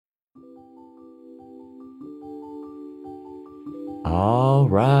All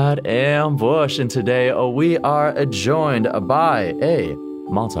right, Ambush, and today we are joined by a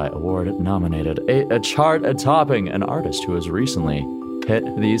multi-award nominated, a chart-topping, an artist who has recently hit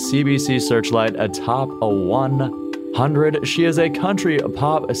the CBC Searchlight atop a 100. She is a country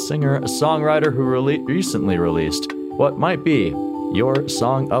pop singer, songwriter who recently released what might be your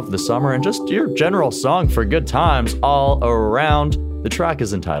song of the summer and just your general song for good times all around. The track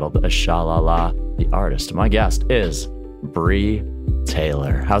is entitled Sha-La-La. The artist, my guest, is Bri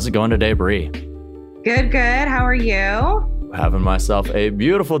Taylor. How's it going today, Bri? Good. How are you? Having myself a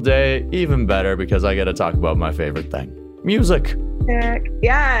beautiful day, even better because I get to talk about my favorite thing, music.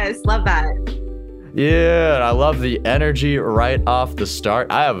 Yes, love that. Yeah, I love the energy right off the start.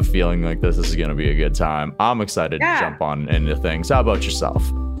 I have a feeling like this is going to be a good time. I'm excited to jump on into things. How about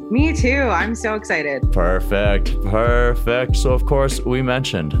yourself? Me too. I'm so excited. Perfect. So, of course, we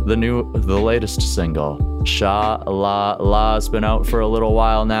mentioned the latest single, Sha-La-La. It's been out for a little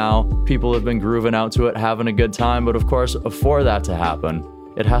while now. People have been grooving out to it, having a good time. But, of course, for that to happen,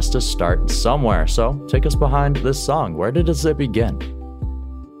 it has to start somewhere. So, take us behind this song. Where does it begin?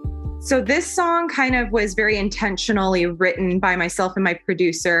 So this song kind of was very intentionally written by myself and my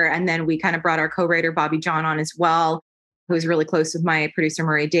producer. And then we kind of brought our co-writer, Bobby John, on as well, who is really close with my producer,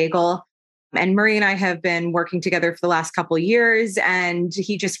 Murray Daigle. And Murray and I have been working together for the last couple of years. And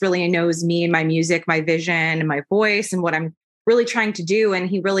he just really knows me and my music, my vision and my voice and what I'm really trying to do. And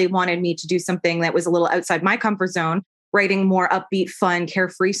he really wanted me to do something that was a little outside my comfort zone. Writing more upbeat, fun,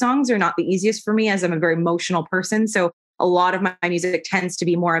 carefree songs are not the easiest for me as I'm a very emotional person. So a lot of my music tends to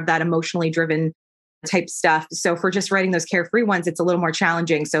be more of that emotionally driven type stuff. So for just writing those carefree ones, it's a little more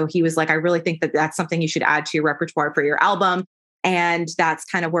challenging. So he was like, I really think that that's something you should add to your repertoire for your album. And that's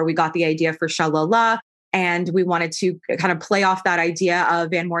kind of where we got the idea for Sha-La-La. And we wanted to kind of play off that idea of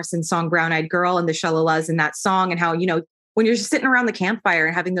Van Morrison's song Brown Eyed Girl and the Sha-La-Las in that song. And how, when you're just sitting around the campfire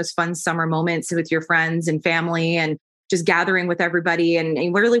and having those fun summer moments with your friends and family and just gathering with everybody. And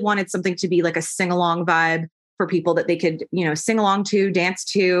we really wanted something to be like a sing-along vibe for people that they could, sing along to, dance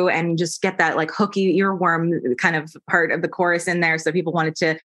to, and just get that like hooky earworm kind of part of the chorus in there. So people wanted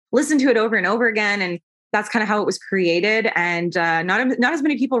to listen to it over and over again. And that's kind of how it was created. And not as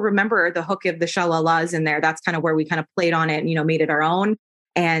many people remember the hook of the Sha-La-Las in there. That's kind of where we kind of played on it and, made it our own.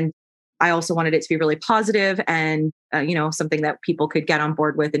 And I also wanted it to be really positive and, something that people could get on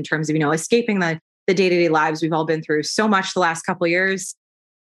board with in terms of, escaping the day-to-day lives we've all been through so much the last couple of years.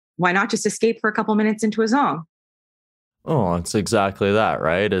 Why not just escape for a couple minutes into a song? Oh, it's exactly that,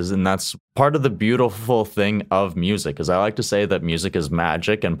 right? And that's part of the beautiful thing of music, is I like to say that music is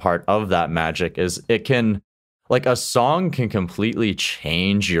magic, and part of that magic is it can, like, a song can completely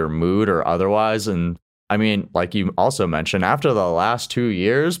change your mood or otherwise. And I mean, like you also mentioned, after the last 2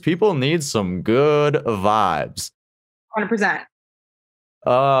 years, people need some good vibes. 100%.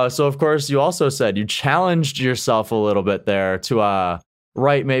 So of course, you also said you challenged yourself a little bit there to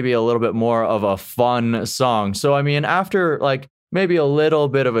write maybe a little bit more of a fun song. So, I mean, after like maybe a little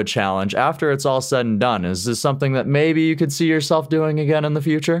bit of a challenge, after it's all said and done, is this something that maybe you could see yourself doing again in the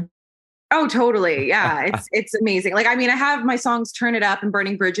future? Oh, totally. Yeah, it's amazing. Like, I mean, I have my songs Turn It Up and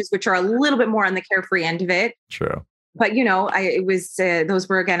Burning Bridges, which are a little bit more on the carefree end of it. True. But, those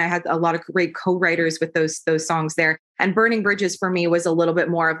were, again, I had a lot of great co-writers with those songs there. And Burning Bridges for me was a little bit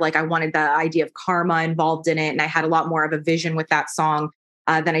more of like, I wanted the idea of karma involved in it. And I had a lot more of a vision with that song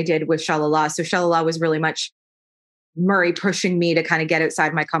than I did with Sha-La-La. So Sha-La-La was really much Murray pushing me to kind of get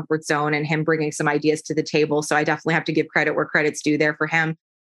outside my comfort zone and him bringing some ideas to the table. So I definitely have to give credit where credit's due there for him,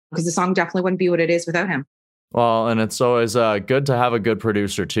 because the song definitely wouldn't be what it is without him. Well, and it's always good to have a good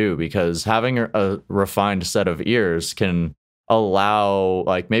producer too, because having a refined set of ears can allow,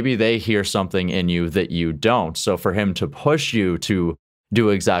 like, maybe they hear something in you that you don't. So for him to push you to do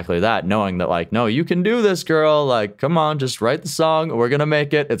exactly that, knowing that, like, no, you can do this, girl. Like, come on, just write the song. We're going to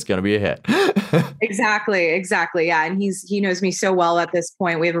make it. It's going to be a hit. Exactly. Yeah. And he knows me so well at this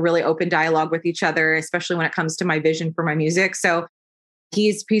point. We have a really open dialogue with each other, especially when it comes to my vision for my music. So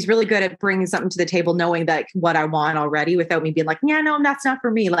he's really good at bringing something to the table, knowing that what I want already without me being like, yeah, no, that's not for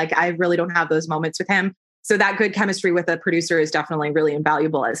me. Like, I really don't have those moments with him. So that good chemistry with a producer is definitely really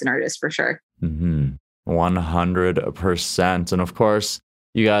invaluable as an artist, for sure. Mm-hmm. 100%. And of course,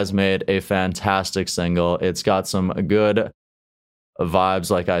 you guys made a fantastic single. It's got some good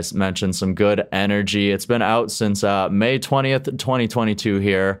vibes, like I mentioned, some good energy. It's been out since May 20th, 2022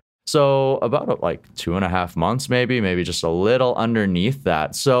 here. So about like 2.5 months, maybe just a little underneath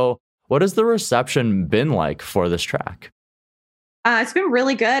that. So what has the reception been like for this track? It's been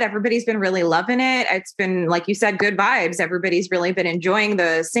really good. Everybody's been really loving it. It's been, like you said, good vibes. Everybody's really been enjoying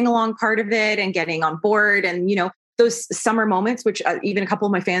the sing-along part of it and getting on board. And, those summer moments, which even a couple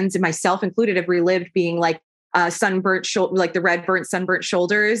of my fans and myself included have relived, being like sunburnt shoulder, like the red burnt sunburnt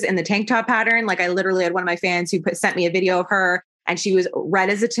shoulders in the tank top pattern. Like I literally had one of my fans who sent me a video of her, and she was red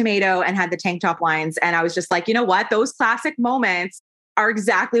as a tomato and had the tank top lines. And I was just like, you know what? Those classic moments are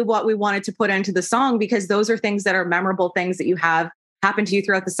exactly what we wanted to put into the song, because those are things that are memorable things that you have happen to you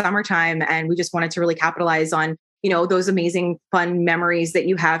throughout the summertime. And we just wanted to really capitalize on, those amazing fun memories that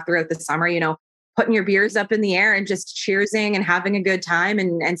you have throughout the summer, putting your beers up in the air and just cheersing and having a good time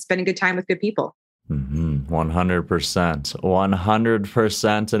and spending good time with good people. 100%.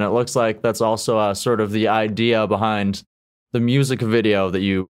 100%. And it looks like that's also sort of the idea behind the music video that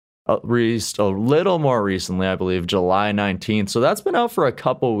you released a little more recently, I believe, July 19th. So that's been out for a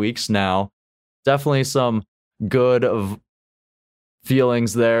couple weeks now. Definitely some good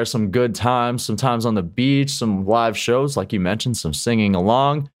feelings there, some good times, sometimes on the beach, some live shows, like you mentioned, some singing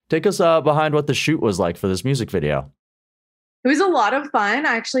along. Take us behind what the shoot was like for this music video. It was a lot of fun.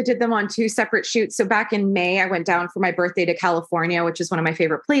 I actually did them on 2 separate shoots. So back in May, I went down for my birthday to California, which is one of my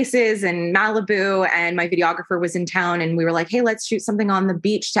favorite places, in Malibu. And my videographer was in town, and we were like, hey, let's shoot something on the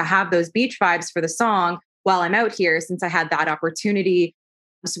beach to have those beach vibes for the song while I'm out here, since I had that opportunity.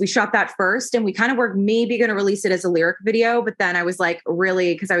 So we shot that first, and we kind of were maybe going to release it as a lyric video. But then I was like,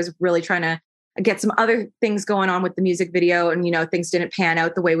 really, because I was really trying to get some other things going on with the music video, and, things didn't pan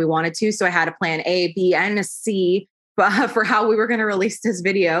out the way we wanted to. So I had a plan A, B, and a C for how we were going to release this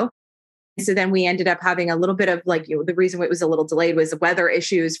video. So then we ended up having a little bit of the reason it was a little delayed was the weather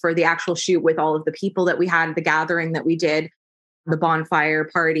issues for the actual shoot, with all of the people that we had, the gathering that we did, the bonfire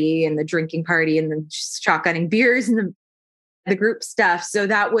party and the drinking party and the shotgunning beers and the group stuff. So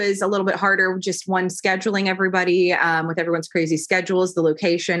that was a little bit harder, just scheduling everybody with everyone's crazy schedules, the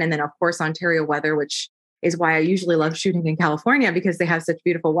location, and then of course, Ontario weather, which is why I usually love shooting in California, because they have such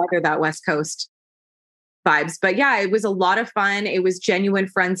beautiful weather, that West Coast vibes. But yeah, it was a lot of fun. It was genuine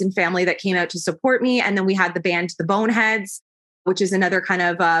friends and family that came out to support me. And then we had the band The Boneheads, which is another kind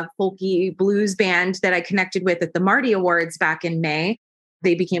of folky blues band that I connected with at the Marty Awards back in May.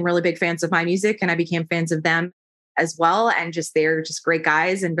 They became really big fans of my music, and I became fans of them as well. And they're just great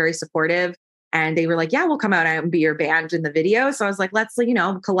guys and very supportive. And they were like, yeah, we'll come out and be your band in the video. So I was like, let's,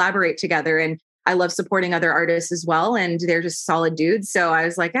 collaborate together. And I love supporting other artists as well. And they're just solid dudes. So I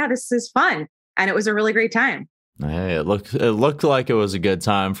was like, yeah, this is fun. And it was a really great time. Hey, it looked like it was a good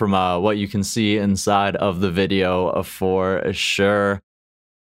time from what you can see inside of the video, for sure.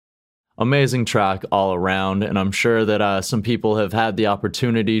 Amazing track all around. And I'm sure that some people have had the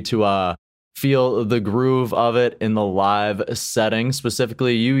opportunity to feel the groove of it in the live setting.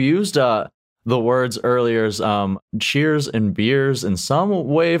 Specifically, you used the words earlier, cheers and beers, in some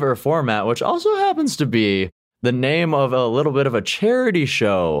wave or format, which also happens to be the name of a little bit of a charity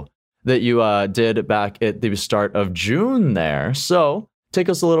show that you did back at the start of June there. So take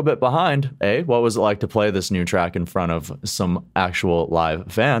us a little bit behind. A, what was it like to play this new track in front of some actual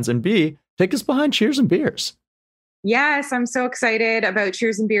live fans? And B, take us behind Cheers and Beers. Yes, I'm so excited about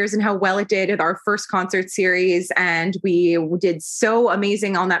Cheers and Beers and how well it did at our first concert series. And we did so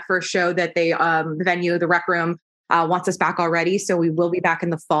amazing on that first show that the venue, the Rec Room, wants us back already. So we will be back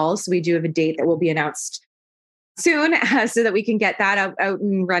in the fall. So we do have a date that will be announced soon so that we can get that out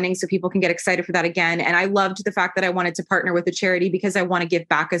and running, so people can get excited for that again. And I loved the fact that I wanted to partner with a charity, because I want to give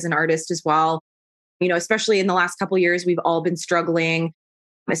back as an artist as well. Especially in the last couple of years, we've all been struggling,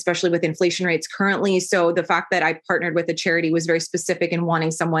 especially with inflation rates currently. So the fact that I partnered with a charity was very specific in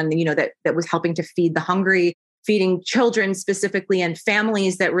wanting someone, that was helping to feed the hungry, feeding children specifically, and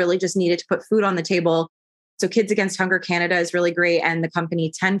families that really just needed to put food on the table. So Kids Against Hunger Canada is really great. And the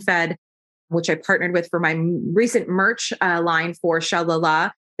company 10 Fed, which I partnered with for my recent merch line for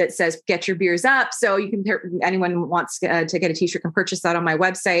Shalala, that says, get your beers up. So you can, anyone who wants to get a t-shirt can purchase that on my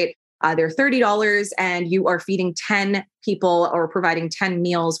website. They're $30, and you are feeding 10 people or providing 10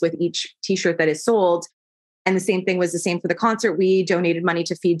 meals with each t-shirt that is sold. And the same thing was the same for the concert. We donated money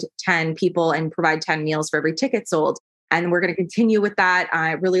to feed 10 people and provide 10 meals for every ticket sold. And we're going to continue with that.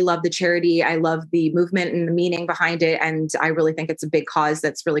 I really love the charity. I love the movement and the meaning behind it. And I really think it's a big cause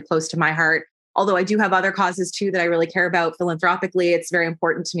that's really close to my heart. Although I do have other causes too that I really care about philanthropically. It's very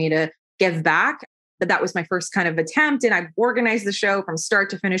important to me to give back. But that was my first kind of attempt. And I organized the show from start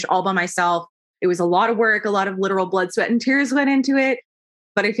to finish all by myself. It was a lot of work, a lot of literal blood, sweat, and tears went into it.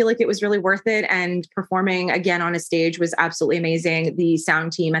 But I feel like it was really worth it. And performing again on a stage was absolutely amazing. The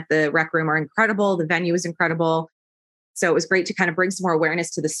sound team at the Rec Room are incredible. The venue is incredible. So it was great to kind of bring some more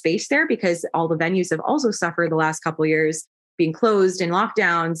awareness to the space there, because all the venues have also suffered the last couple of years, being closed and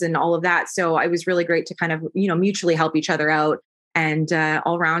lockdowns and all of that. So it was really great to kind of, mutually help each other out. And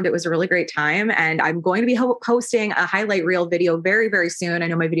all around, it was a really great time. And I'm going to be posting a highlight reel video very, very soon. I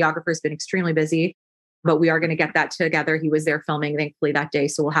know my videographer has been extremely busy, but we are going to get that together. He was there filming, thankfully, that day.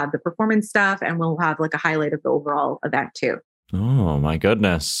 So we'll have the performance stuff and we'll have like a highlight of the overall event too. Oh, my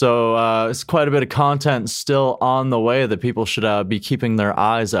goodness. So it's quite a bit of content still on the way that people should be keeping their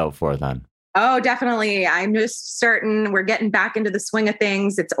eyes out for then. Oh, definitely. I'm just certain we're getting back into the swing of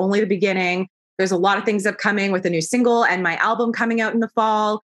things. It's only the beginning. There's a lot of things upcoming with a new single and my album coming out in the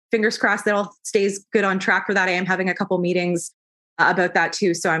fall. Fingers crossed that all stays good on track for that. I am having a couple meetings about that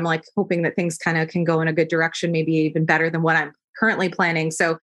too. So I'm like hoping that things kind of can go in a good direction, maybe even better than what I'm currently planning.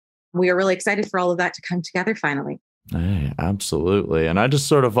 So we are really excited for all of that to come together finally. Hey, absolutely. And I just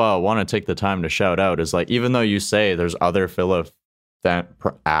sort of want to take the time to shout out is like, even though you say there's other totally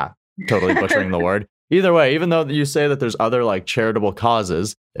butchering the word. Either way, even though you say that there's other like charitable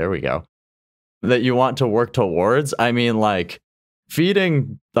causes, there we go, that you want to work towards. I mean, like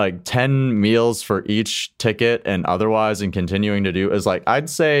feeding like 10 meals for each ticket and otherwise and continuing to do is like,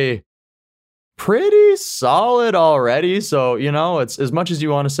 I'd say pretty solid already. So, you know, it's as much as you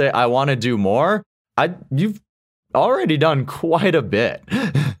want to say, I want to do more. You've already done quite a bit.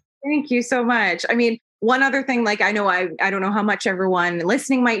 Thank you so much. I mean, one other thing, like I know I don't know how much everyone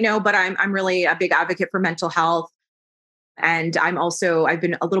listening might know, but I'm really a big advocate for mental health. And I've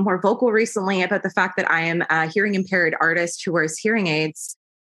been a little more vocal recently about the fact that I am a hearing impaired artist who wears hearing aids.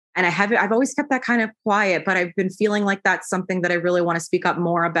 And I've always kept that kind of quiet, but I've been feeling like that's something that I really want to speak up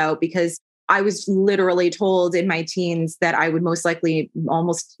more about because I was literally told in my teens that I would most likely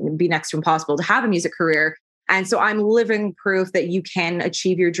almost be next to impossible to have a music career. And so I'm living proof that you can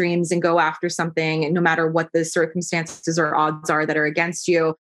achieve your dreams and go after something, no matter what the circumstances or odds are that are against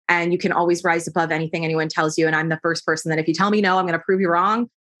you. And you can always rise above anything anyone tells you. And I'm the first person that if you tell me no, I'm going to prove you wrong.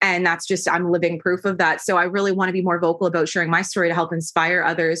 And I'm living proof of that. So I really want to be more vocal about sharing my story to help inspire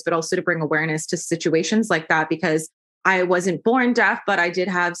others, but also to bring awareness to situations like that, because I wasn't born deaf, but I did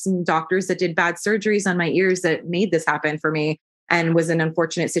have some doctors that did bad surgeries on my ears that made this happen for me. And was an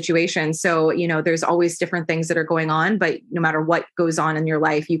unfortunate situation. So, you know, there's always different things that are going on, but no matter what goes on in your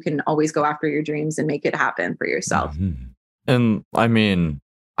life, you can always go after your dreams and make it happen for yourself. Mm-hmm. And I mean,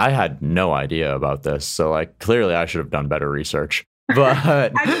 I had no idea about this. So like, clearly I should have done better research, but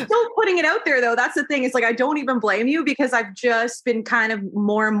I'm still putting it out there though. That's the thing. It's like, I don't even blame you because I've just been kind of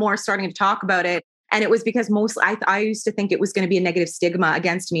more and more starting to talk about it. And it was because I used to think it was going to be a negative stigma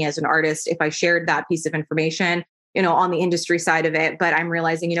against me as an artist if I shared that piece of information, you know, on the industry side of it. But I'm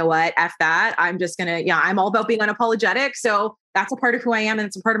realizing, you know what, F that. I'm just going to, I'm all about being unapologetic. So that's a part of who I am and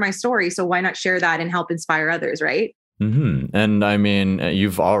it's a part of my story. So why not share that and help inspire others, right? Mm-hmm. And I mean,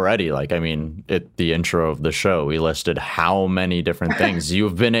 you've already the intro of the show, we listed how many different things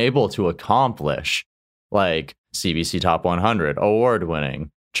you've been able to accomplish, like CBC Top 100, award winning,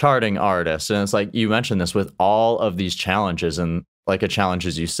 charting artist. And it's like, you mentioned this with all of these challenges and like a challenge,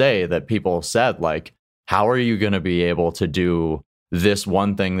 as you say, that people said, like, how are you going to be able to do this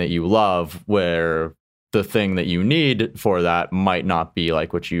one thing that you love where the thing that you need for that might not be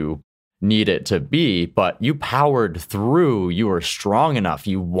like what you need it to be, but you powered through, you were strong enough,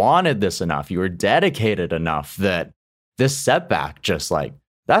 you wanted this enough, you were dedicated enough that this setback just like,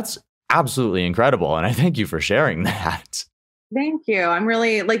 that's absolutely incredible. And I thank you for sharing that. Thank you. I'm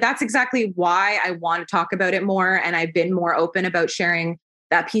really that's exactly why I want to talk about it more. And I've been more open about sharing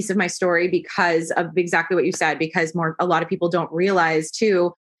that piece of my story because of exactly what you said, because a lot of people don't realize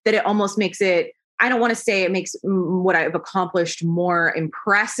too, that it almost makes it, I don't want to say it makes what I've accomplished more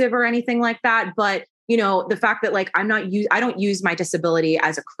impressive or anything like that. But, you know, the fact that like, I don't use my disability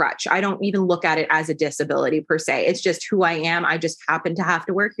as a crutch. I don't even look at it as a disability per se. It's just who I am. I just happen to have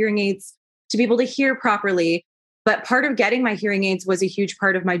to wear hearing aids to be able to hear properly. But part of getting my hearing aids was a huge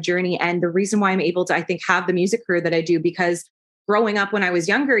part of my journey. And the reason why I'm able to, I think, have the music career that I do, because growing up when I was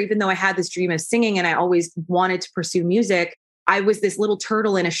younger, even though I had this dream of singing and I always wanted to pursue music, I was this little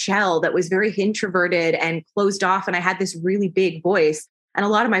turtle in a shell that was very introverted and closed off. And I had this really big voice. And a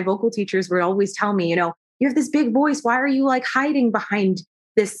lot of my vocal teachers would always tell me, you know, you have this big voice. Why are you like hiding behind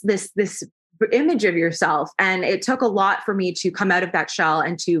this image of yourself? And it took a lot for me to come out of that shell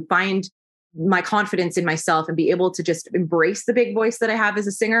and to find my confidence in myself and be able to just embrace the big voice that I have as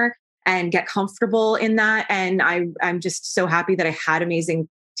a singer and get comfortable in that. And I'm just so happy that I had amazing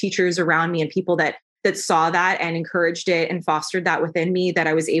teachers around me and people that saw that and encouraged it and fostered that within me, that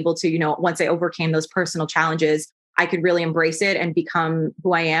I was able to, you know, once I overcame those personal challenges, I could really embrace it and become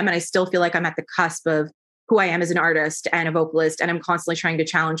who I am. And I still feel like I'm at the cusp of who I am as an artist and a vocalist. And I'm constantly trying to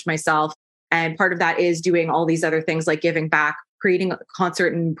challenge myself. And part of that is doing all these other things like giving back, creating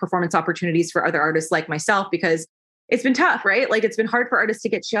concert and performance opportunities for other artists like myself, because it's been tough, right? Like it's been hard for artists to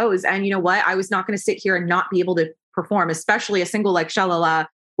get shows. And you know what? I was not going to sit here and not be able to perform, especially a single like Shalala,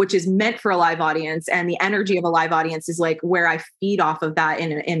 which is meant for a live audience. And the energy of a live audience is like where I feed off of that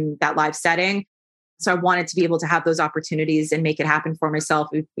in that live setting. So I wanted to be able to have those opportunities and make it happen for myself,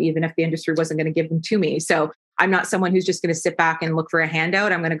 even if the industry wasn't going to give them to me. So I'm not someone who's just going to sit back and look for a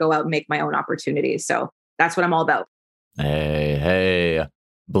handout. I'm going to go out and make my own opportunities. So that's what I'm all about. Hey,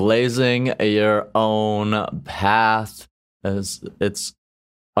 blazing your own path. It's,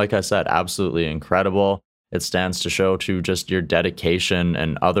 like I said, absolutely incredible. It stands to show to just your dedication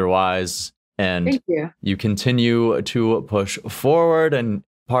and otherwise. And thank you. You continue to push forward. And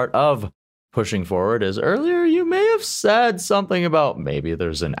part of pushing forward is earlier you may have said something about maybe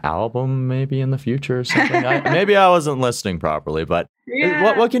there's an album maybe in the future or something. Maybe I wasn't listening properly, but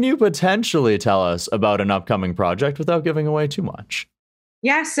yeah. What can you potentially tell us about an upcoming project without giving away too much?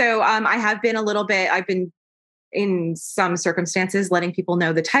 Yeah, so I have been I've been in some circumstances letting people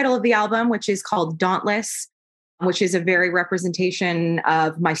know the title of the album, which is called Dauntless, which is a very representation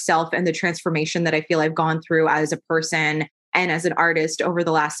of myself and the transformation that I feel I've gone through as a person and as an artist over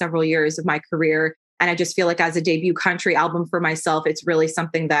the last several years of my career. And I just feel like as a debut country album for myself, it's really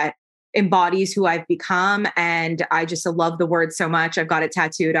something that embodies who I've become. And I just love the word so much. I've got it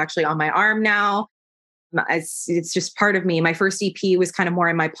tattooed actually on my arm now. It's just part of me. My first EP was kind of more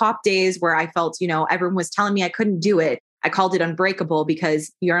in my pop days where I felt, everyone was telling me I couldn't do it. I called it Unbreakable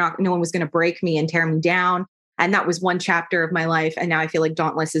because no one was going to break me and tear me down. And that was one chapter of my life. And now I feel like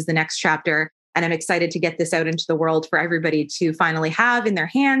Dauntless is the next chapter. And I'm excited to get this out into the world for everybody to finally have in their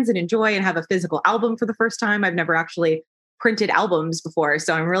hands and enjoy and have a physical album for the first time. I've never actually printed albums before.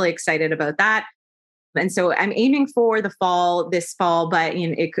 So I'm really excited about that. And so I'm aiming for this fall, but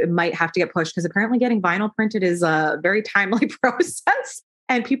it might have to get pushed because apparently getting vinyl printed is a very timely process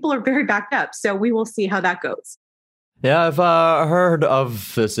and people are very backed up. So we will see how that goes. Yeah, I've heard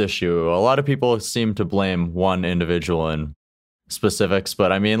of this issue. A lot of people seem to blame one individual in specifics,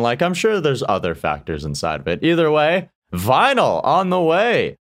 but I mean, I'm sure there's other factors inside of it. Either way, vinyl on the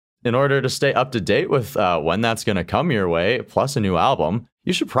way. In order to stay up to date with when that's going to come your way, plus a new album,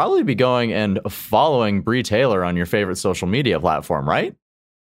 you should probably be going and following Brie Taylor on your favorite social media platform, right?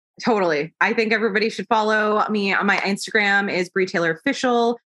 Totally. I think everybody should follow me on my Instagram is Brie Taylor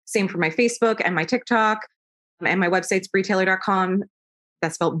Official. Same for my Facebook and my TikTok. And my website's BrieTaylor.com.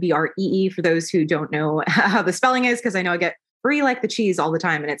 That's spelled B-R-E-E for those who don't know how the spelling is, because I know I get Brie like the cheese all the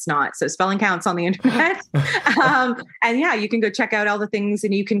time and it's not. So spelling counts on the internet. And yeah, you can go check out all the things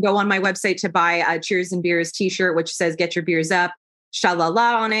and you can go on my website to buy a Cheers and Beers t-shirt, which says get your beers up,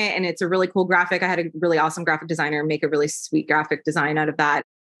 Shalala on it. And it's a really cool graphic. I had a really awesome graphic designer make a really sweet graphic design out of that.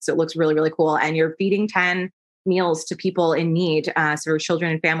 So it looks really, really cool. And you're feeding 10 meals to people in need, so for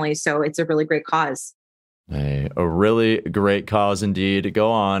children and families. So it's a really great cause. A really great cause indeed. Go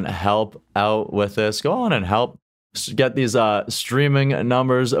on, help out with this. Go on and help get these streaming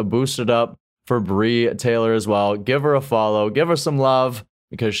numbers boosted up for Brie Taylor as well. Give her a follow. Give her some love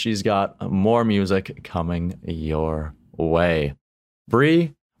because she's got more music coming your way.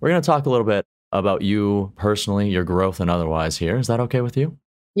 Brie, we're going to talk a little bit about you personally, your growth and otherwise here. Is that okay with you?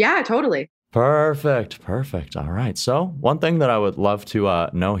 Yeah, totally. Perfect. All right. So one thing that I would love to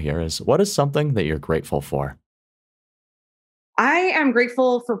know here is what is something that you're grateful for? I am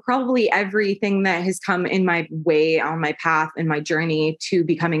grateful for probably everything that has come in my way on my path and my journey to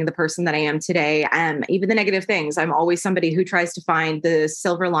becoming the person that I am today. Even the negative things. I'm always somebody who tries to find the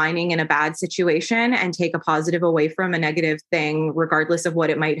silver lining in a bad situation and take a positive away from a negative thing, regardless of what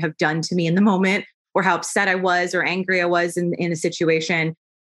it might have done to me in the moment or how upset I was or angry I was in a situation.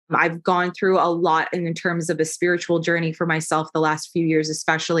 I've gone through a lot in terms of a spiritual journey for myself the last few years,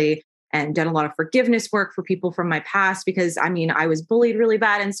 especially, and done a lot of forgiveness work for people from my past, because I was bullied really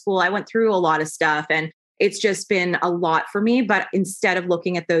bad in school. I went through a lot of stuff and it's just been a lot for me. But instead of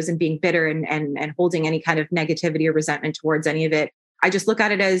looking at those and being bitter and holding any kind of negativity or resentment towards any of it, I just look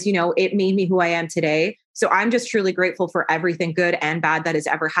at it as, it made me who I am today. So I'm just truly grateful for everything good and bad that has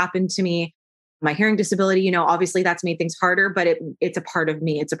ever happened to me. My hearing disability, obviously that's made things harder, but it's a part of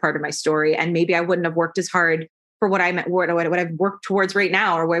me. It's a part of my story. And maybe I wouldn't have worked as hard for what I've worked towards right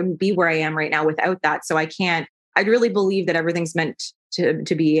now, or wouldn't be where I am right now without that. So I really believe that everything's meant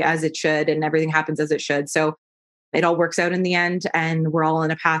to be as it should and everything happens as it should. So it all works out in the end and we're all on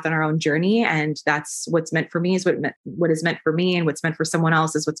a path on our own journey. And that's what's meant for me is what is meant for me, and what's meant for someone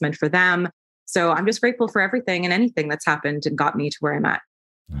else is what's meant for them. So I'm just grateful for everything and anything that's happened and got me to where I'm at.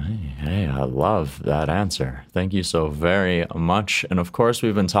 Hey, I love that answer. Thank you so very much. And of course,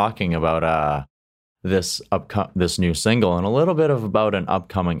 we've been talking about this new single and a little bit about an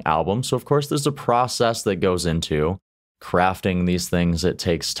upcoming album. So of course, there's a process that goes into crafting these things. It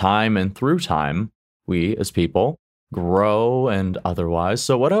takes time, and through time, we as people grow and otherwise.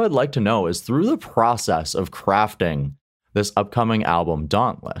 So what I would like to know is, through the process of crafting this upcoming album,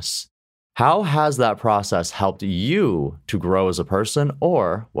 Dauntless, how has that process helped you to grow as a person,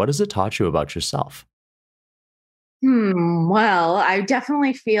 or what has it taught you about yourself? Well, I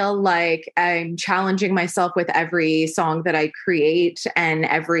definitely feel like I'm challenging myself with every song that I create and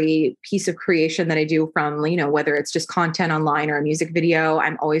every piece of creation that I do, from, whether it's just content online or a music video.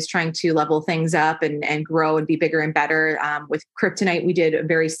 I'm always trying to level things up and grow and be bigger and better. With Kryptonite, we did a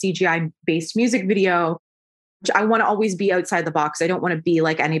very CGI based music video. I want to always be outside the box. I don't want to be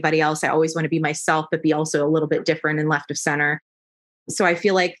like anybody else. I always want to be myself, but be also a little bit different and left of center. So I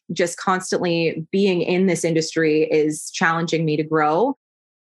feel like just constantly being in this industry is challenging me to grow.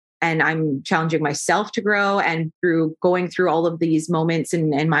 And I'm challenging myself to grow. And through going through all of these moments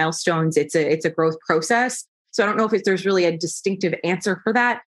and milestones, it's a growth process. So I don't know if there's really a distinctive answer for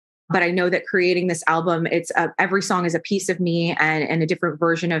that. But I know that creating this album, every song is a piece of me and a different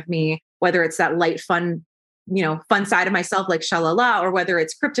version of me, whether it's that light, fun side of myself like Shalala, or whether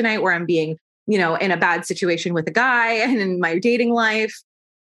it's Kryptonite where I'm being, in a bad situation with a guy and in my dating life,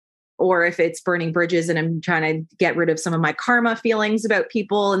 or if it's burning bridges and I'm trying to get rid of some of my karma feelings about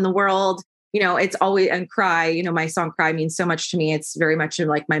people in the world. It's always, and Cry, my song Cry means so much to me. It's very much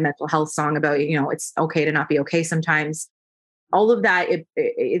like my mental health song about, it's okay to not be okay sometimes. All of that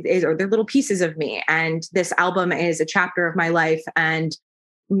are they're little pieces of me. And this album is a chapter of my life and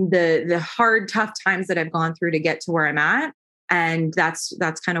the hard, tough times that I've gone through to get to where I'm at. And that's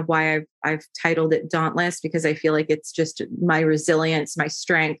kind of why I've titled it Dauntless, because I feel like it's just my resilience, my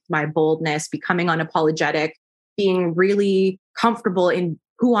strength, my boldness, becoming unapologetic, being really comfortable in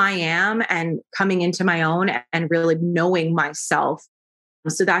who I am and coming into my own and really knowing myself.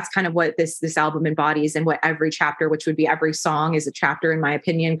 So that's kind of what this album embodies, and what every chapter, which would be every song, is a chapter in my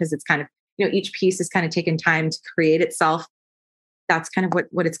opinion, because it's kind of, each piece is kind of taken time to create itself. That's kind of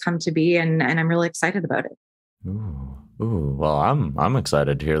what it's come to be. And I'm really excited about it. Ooh, well, I'm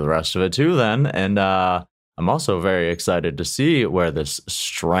excited to hear the rest of it too then. And I'm also very excited to see where this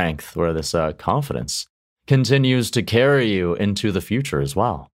strength, where this confidence continues to carry you into the future as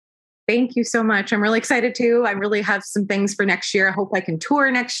well. Thank you so much. I'm really excited too. I really have some things for next year. I hope I can tour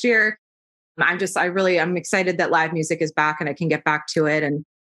next year. I'm excited that live music is back and I can get back to it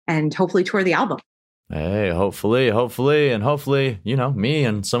and hopefully tour the album. Hey, hopefully, and hopefully, me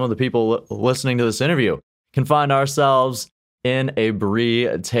and some of the people listening to this interview can find ourselves in a Brie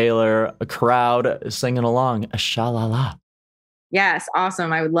Taylor crowd singing along, Shalala. Yes,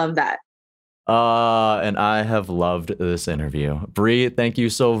 awesome. I would love that. And I have loved this interview. Brie, thank you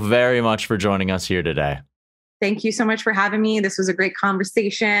so very much for joining us here today. Thank you so much for having me. This was a great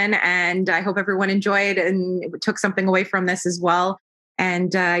conversation, and I hope everyone enjoyed and took something away from this as well.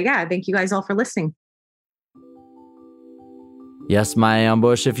 And thank you guys all for listening. Yes, my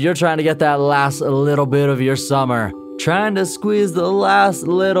ambush, if you're trying to get that last little bit of your summer, trying to squeeze the last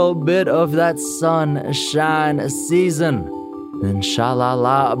little bit of that sunshine season, then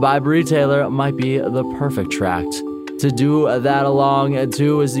Shalala by Brie Taylor might be the perfect track to do that along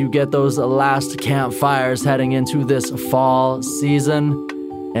to as you get those last campfires heading into this fall season.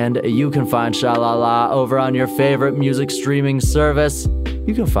 And you can find Shalala over on your favorite music streaming service.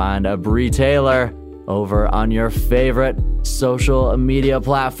 You can find Brie Taylor over on your favorite social media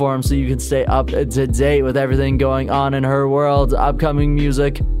platform so you can stay up to date with everything going on in her world, upcoming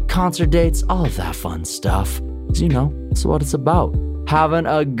music, concert dates, all of that fun stuff. That's what it's about. Having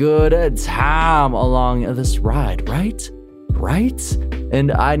a good time along this ride, right?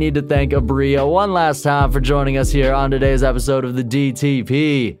 And I need to thank Brie one last time for joining us here on today's episode of the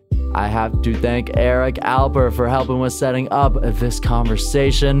DTP. I have to thank Eric Alper for helping with setting up this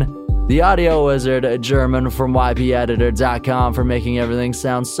conversation. The audio wizard, German from ypeditor.com, for making everything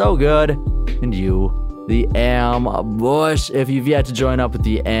sound so good. And you, the ambush. If you've yet to join up with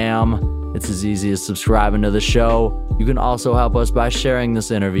the AM, it's as easy as subscribing to the show. You can also help us by sharing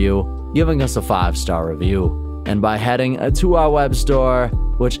this interview, giving us a 5-star review, and by heading to our web store,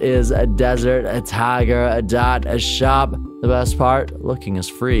 which is deserttiger.shop. The best part, looking is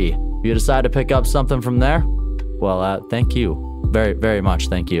free. If you decide to pick up something from there, well, thank you. Very, very much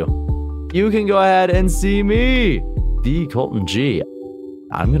thank you. You can go ahead and see me, the Colton G.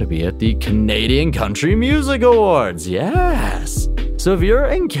 I'm going to be at the Canadian Country Music Awards. Yes. So if you're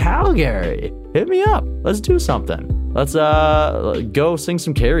in Calgary, hit me up. Let's do something. Let's go sing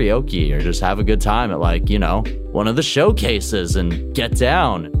some karaoke or just have a good time at one of the showcases and get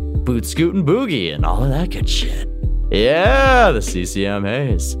down. boot scootin' boogie and all of that good shit. Yeah, the CCM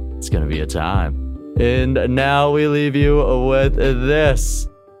Haze. It's gonna be a time. And now we leave you with this.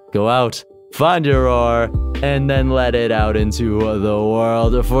 Go out, find your roar, and then let it out into the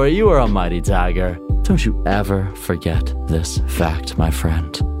world, for you are a mighty tiger. Don't you ever forget this fact, my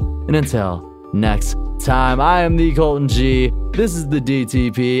friend. And until next time, I am the Colton G. This is the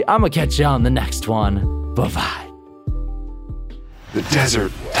DTP. I'm gonna catch you on the next one. Bye-bye. The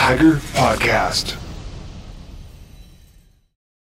Desert Tiger Podcast.